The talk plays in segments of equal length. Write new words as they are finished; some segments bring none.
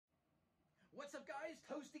What's up, guys?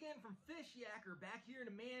 Toast again from Fishyaker, back here in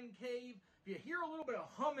the man cave. If you hear a little bit of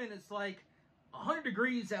humming, it's like 100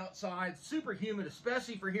 degrees outside, super humid,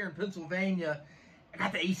 especially for here in Pennsylvania. I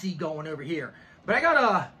got the AC going over here. But I got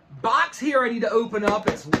a box here I need to open up.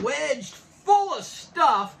 It's wedged full of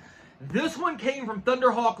stuff. This one came from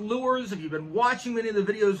Thunderhawk Lures. If you've been watching many of the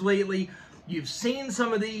videos lately, you've seen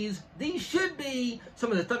some of these. These should be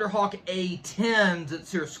some of the Thunderhawk A10s.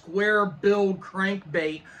 It's your square build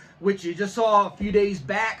crankbait, which you just saw a few days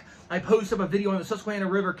back. I posted up a video on the Susquehanna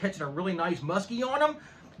River catching a really nice muskie on them.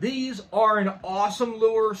 These are an awesome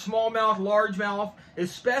lure, smallmouth, largemouth,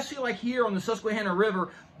 especially like here on the Susquehanna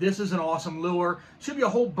River. This is an awesome lure. Should be a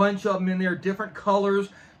whole bunch of them in there, different colors.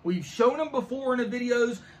 We've shown them before in the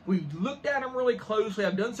videos. We've looked at them really closely.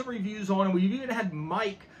 I've done some reviews on them. We've even had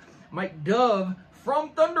Mike Dove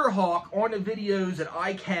from Thunderhawk on the videos that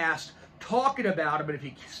I cast talking about them. But if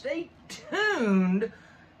you stay tuned,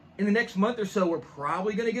 in the next month or so, we're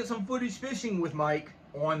probably going to get some footage fishing with Mike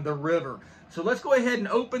on the river. So let's go ahead and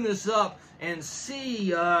open this up and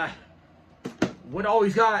see what all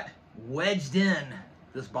he's got wedged in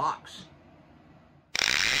this box.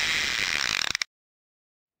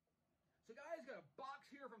 So guys, got a box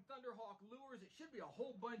here from Thunderhawk Lures. It should be a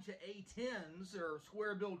whole bunch of A10s or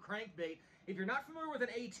square build crankbait. If you're not familiar with an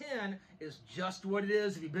A10, it's just what it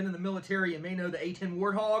is. If you've been in the military, you may know the A10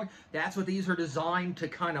 Warthog. That's what these are designed to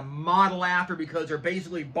kind of model after, because they're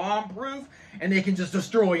basically bomb-proof and they can just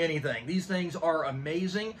destroy anything. These things are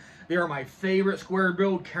amazing. They are my favorite square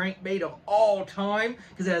build crankbait of all time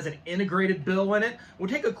because it has an integrated bill in it. We'll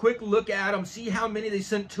take a quick look at them, see how many they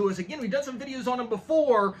sent to us. Again, we've done some videos on them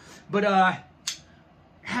before, but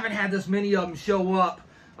haven't had this many of them show up.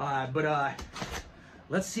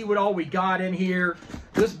 Let's see what all we got in here.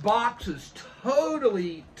 This box is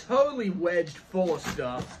totally wedged full of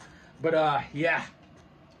stuff. But yeah,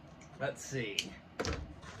 let's see.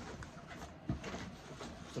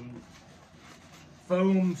 Some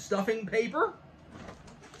foam stuffing paper,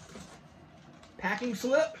 packing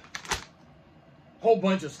slip, whole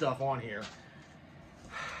bunch of stuff on here.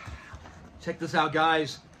 Check this out,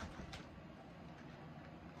 guys.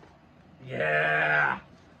 Yeah,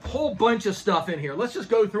 whole bunch of stuff in here. Let's just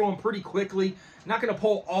go through them pretty quickly. Not going to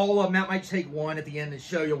pull all of them. That might take one at the end to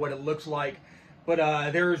show you what it looks like. But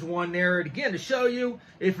there's one there. And again, to show you,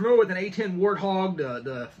 if you're familiar with an A10 Warthog,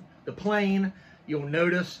 the plane, you'll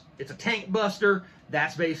notice it's a tank buster.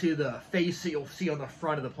 That's basically the face that you'll see on the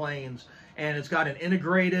front of the planes. And it's got an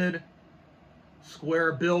integrated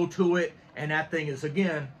square build to it. And that thing is,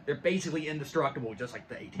 again, they're basically indestructible, just like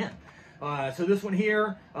the A10. So this one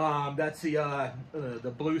here, that's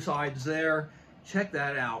the blue sides there. Check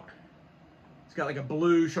that out. It's got like a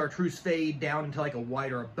blue chartreuse fade down into like a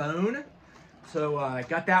white or a bone. So I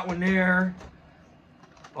got that one there.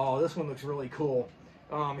 Oh, this one looks really cool.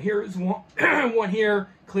 Here's one, one here,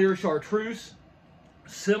 clear chartreuse.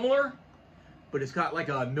 Similar, but it's got like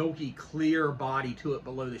a milky clear body to it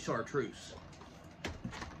below the chartreuse.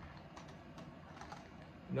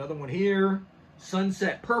 Another one here,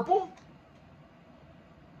 sunset purple.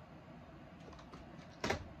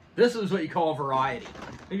 This is what you call variety.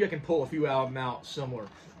 Maybe I can pull a few of them out similar.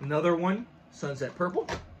 Another one, sunset purple.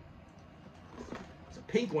 It's a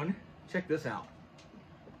pink one. Check this out.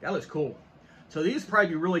 That looks cool. So these probably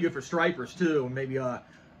be really good for stripers too, and maybe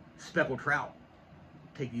speckled trout.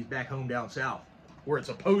 Take these back home down south, where it's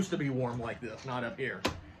supposed to be warm like this, not up here.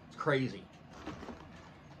 It's crazy.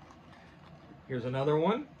 Here's another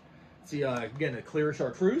one. See, again, a clear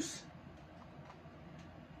chartreuse.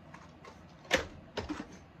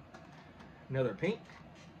 Another pink.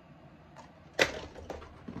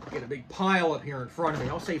 Get a big pile up here in front of me.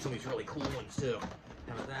 I'll save some of these really cool ones too.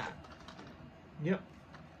 How about that? Yep.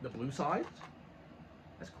 The blue sides.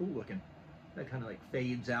 That's cool looking. That kind of like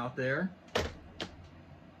fades out there.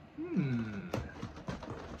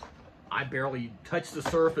 I barely touched the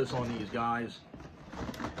surface on these guys.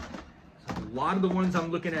 So a lot of the ones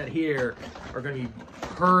I'm looking at here are going to be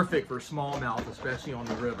perfect for smallmouth, especially on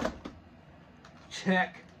the river.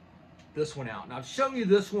 Check this one out. Now, I've shown you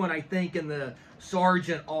this one, I think, in the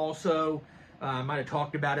Sergeant also. I might have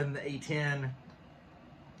talked about it in the A10.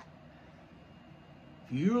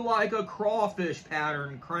 If you like a crawfish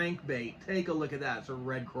pattern crankbait, take a look at that. It's a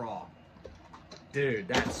red craw. Dude,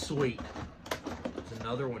 that's sweet. There's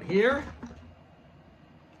another one here.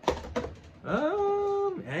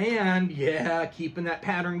 And yeah, keeping that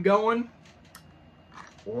pattern going.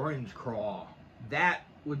 Orange craw. That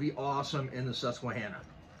would be awesome in the Susquehanna.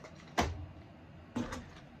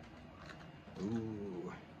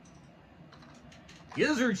 Ooh.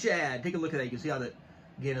 Gizzard shad. Take a look at that. You can see how that,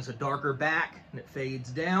 again, it's a darker back and it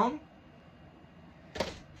fades down.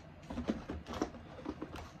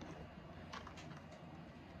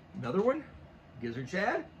 Another one, gizzard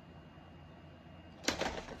shad.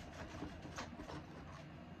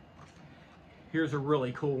 Here's a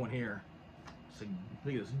really cool one here.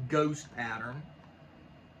 Look at this ghost pattern.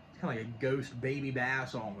 It's kind of like a ghost baby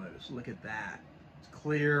bass almost. Look at that. It's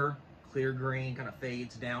clear green, kind of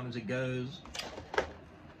fades down as it goes.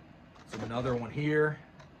 So another one here.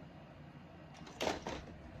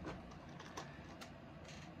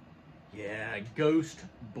 Yeah, ghost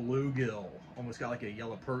bluegill. Almost got like a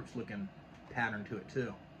yellow perch looking pattern to it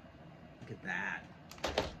too. Look at that.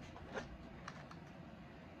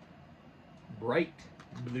 Bright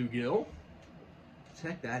bluegill.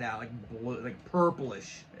 Check that out, like blue, like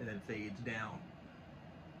purplish, and then fades down.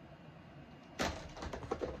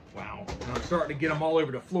 Wow, I'm starting to get them all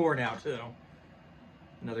over the floor now too.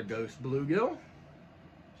 Another ghost bluegill.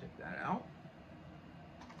 Check that out.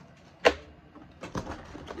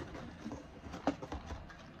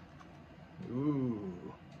 Ooh,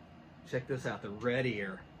 check this out, the red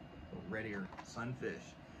ear sunfish.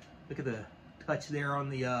 Look at the touch there on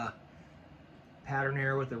the pattern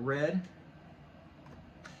there with the red.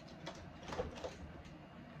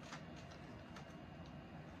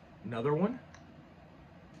 Another one.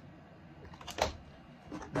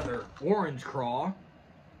 Another orange craw.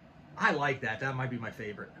 I like that. That might be my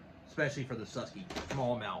favorite, especially for the Susky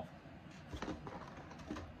smallmouth.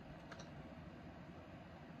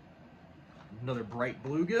 Another bright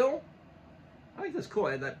bluegill. I think that's cool.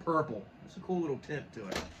 I had that purple. It's a cool little tint to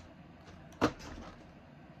it.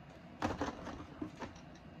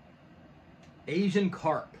 Asian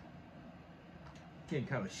carp. Again,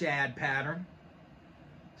 kind of a shad pattern.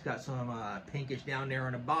 It's got some pinkish down there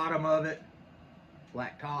on the bottom of it.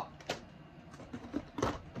 Black top.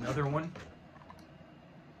 Another one.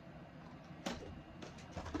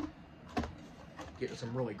 Getting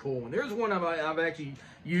some really cool one. There's one I've actually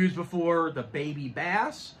used before, the baby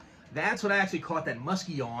bass. That's what I actually caught that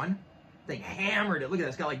muskie on. Thing hammered it. Look at that.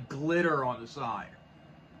 It's got like glitter on the side.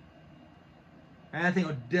 And that thing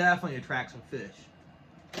will definitely attract some fish.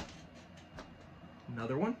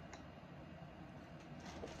 Another one.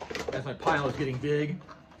 As my pile is getting big.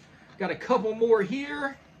 Got a couple more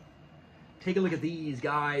here. Take a look at these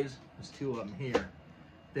guys. There's two of them here.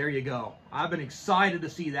 There you go. I've been excited to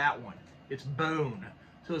see that one. It's bone.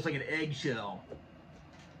 So it's like an eggshell.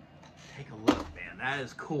 Take a look, man. That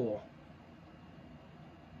is cool.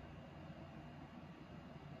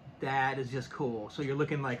 That is just cool. So you're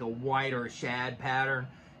looking like a white or a shad pattern.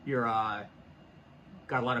 You're got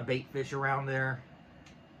a lot of bait fish around there.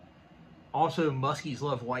 Also, muskies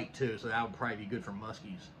love white too, so that would probably be good for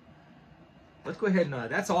muskies. Let's go ahead and,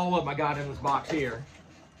 that's all of them I got in this box here.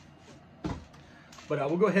 But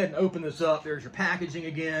we'll go ahead and open this up. There's your packaging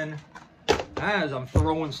again. As I'm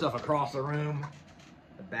throwing stuff across the room,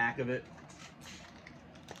 the back of it.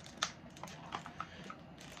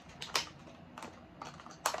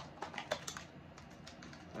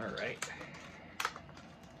 All right.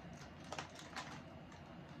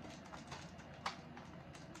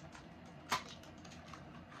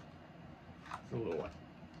 It's a little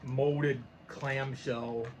molded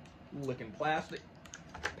clamshell looking plastic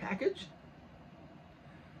package.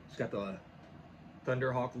 It's got the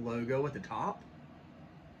Thunderhawk logo at the top.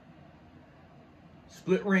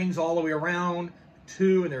 Split rings all the way around.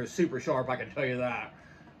 Two, and they're super sharp, I can tell you that.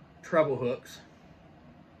 Treble hooks.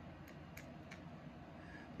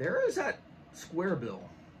 There is that square bill.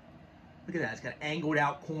 Look at that. It's got angled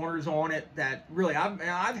out corners on it that really, I've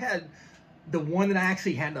had the one that I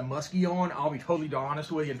actually had the muskie on. I'll be totally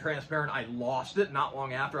honest with you and transparent. I lost it not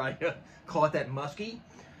long after I caught that muskie.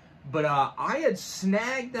 But I had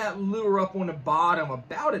snagged that lure up on the bottom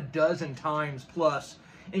about a dozen times plus,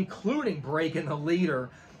 including breaking the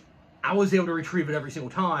leader. I was able to retrieve it every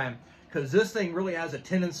single time because this thing really has a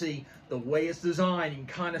tendency, the way it's designed, you can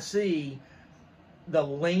kind of see the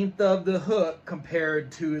length of the hook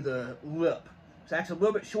compared to the lip. It's actually a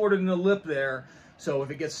little bit shorter than the lip there. So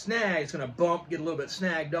if it gets snagged, it's going to bump, get a little bit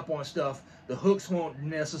snagged up on stuff. The hooks won't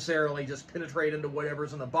necessarily just penetrate into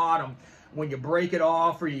whatever's in the bottom. When you break it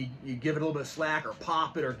off or you give it a little bit of slack or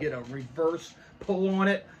pop it or get a reverse pull on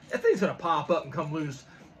it, that thing's going to pop up and come loose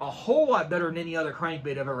a whole lot better than any other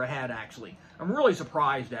crankbait I've ever had, actually. I'm really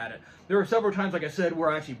surprised at it. There were several times, like I said, where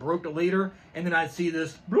I actually broke the leader, and then I'd see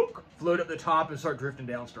this bloop, float up the top and start drifting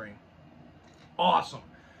downstream. Awesome.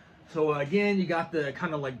 So again, you got the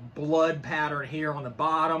kind of like blood pattern here on the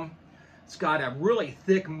bottom. It's got a really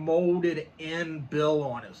thick molded end bill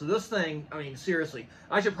on it. So this thing, I mean, seriously,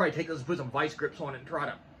 I should probably take this and put some vice grips on it and try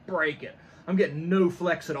to break it. I'm getting no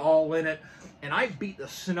flex at all in it. And I beat the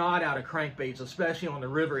snot out of crankbaits, especially on the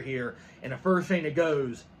river here. And the first thing that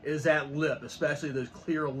goes is that lip, especially those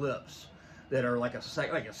clear lips that are like a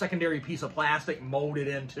secondary piece of plastic molded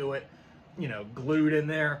into it, you know, glued in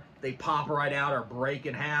there. They pop right out or break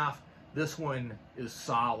in half. This one is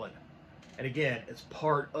solid. And again, it's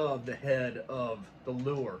part of the head of the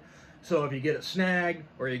lure. So if you get it snagged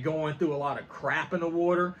or you're going through a lot of crap in the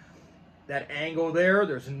water, that angle there,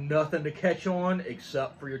 there's nothing to catch on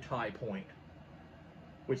except for your tie point,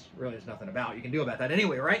 which really is nothing about. You can do about that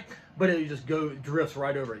anyway, right? But it just drifts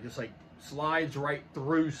right over it. Just like slides right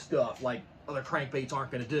through stuff like other crankbaits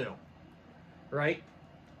aren't going to do, right?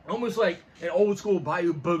 Almost like an old school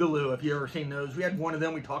Bayou Boogaloo, if you ever seen those. We had one of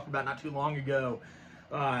them we talked about not too long ago.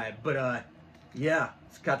 Yeah,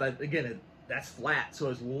 it's got that, again, that's flat, so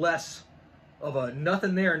it's less of a,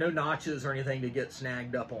 nothing there, no notches or anything to get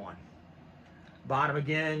snagged up on. Bottom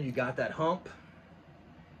again, you got that hump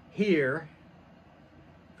here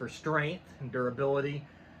for strength and durability.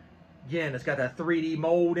 Again, it's got that 3D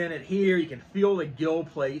mold in it here. You can feel the gill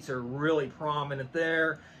plates are really prominent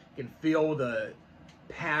there. You can feel the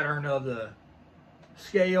pattern of the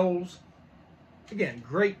scales. Again,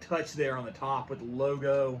 great touch there on the top with the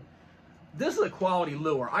logo. This is a quality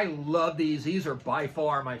lure. I love these. These are by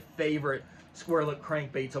far my favorite square lip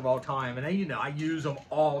crankbaits of all time. And you know, I use them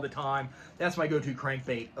all the time. That's my go-to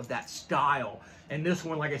crankbait of that style. And this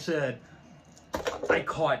one, like I said, I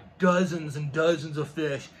caught dozens and dozens of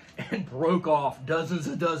fish and broke off dozens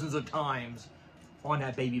and dozens of times on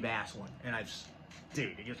that baby bass one. And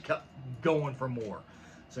dude, it just kept going for more.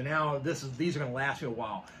 So now these are going to last me a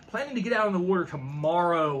while. Planning to get out in the water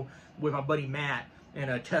tomorrow with my buddy Matt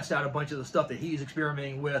and test out a bunch of the stuff that he's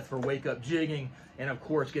experimenting with for wake up jigging, and of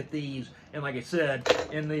course get these. And like I said,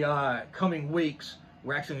 in the coming weeks,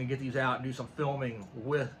 we're actually going to get these out and do some filming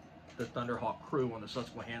with the Thunderhawk crew on the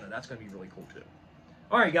Susquehanna. That's going to be really cool too.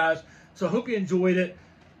 All right, guys. So I hope you enjoyed it.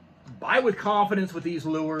 Buy with confidence with these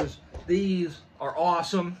lures. These are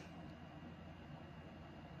awesome.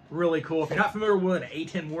 Really cool. If you're not familiar with what an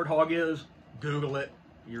A10 Warthog is, Google it.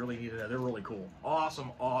 You really need to know. They're really cool.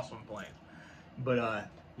 Awesome, awesome planes. But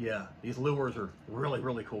yeah, these lures are really,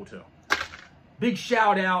 really cool too. Big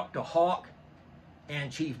shout out to Hawk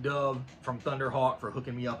and Chief Dove from Thunderhawk for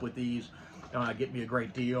hooking me up with these, getting me a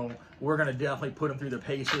great deal. We're going to definitely put them through the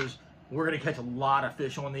paces. We're going to catch a lot of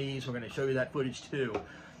fish on these. We're going to show you that footage too.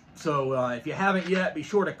 So if you haven't yet, be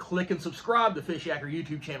sure to click and subscribe to the Fishyaker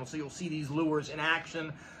YouTube channel so you'll see these lures in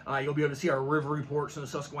action. You'll be able to see our river reports in the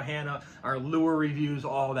Susquehanna, our lure reviews,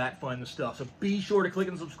 all that fun stuff. So be sure to click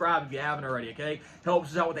and subscribe if you haven't already, okay?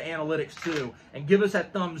 Helps us out with the analytics too. And give us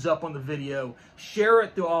that thumbs up on the video. Share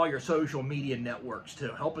it through all your social media networks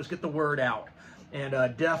too. Help us get the word out. And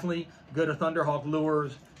definitely go to Thunderhawk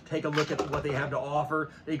Lures. Take a look at what they have to offer.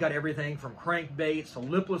 They got everything from crankbaits to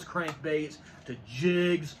lipless crankbaits to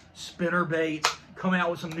jigs, spinner baits. Come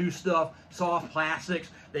out with some new stuff, soft plastics.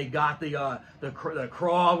 They got the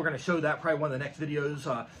craw. We're going to show that probably one of the next videos.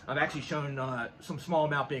 I've actually shown some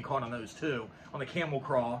smallmouth being caught on those too, on the camel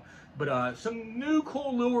craw. But some new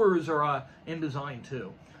cool lures are in design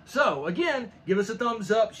too. So again, give us a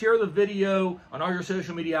thumbs up, share the video on all your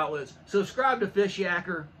social media outlets, subscribe to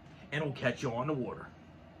Fishyaker, and we'll catch you on the water.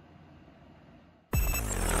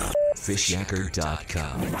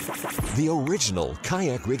 Fishyaker.com, the original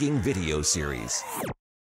kayak rigging video series.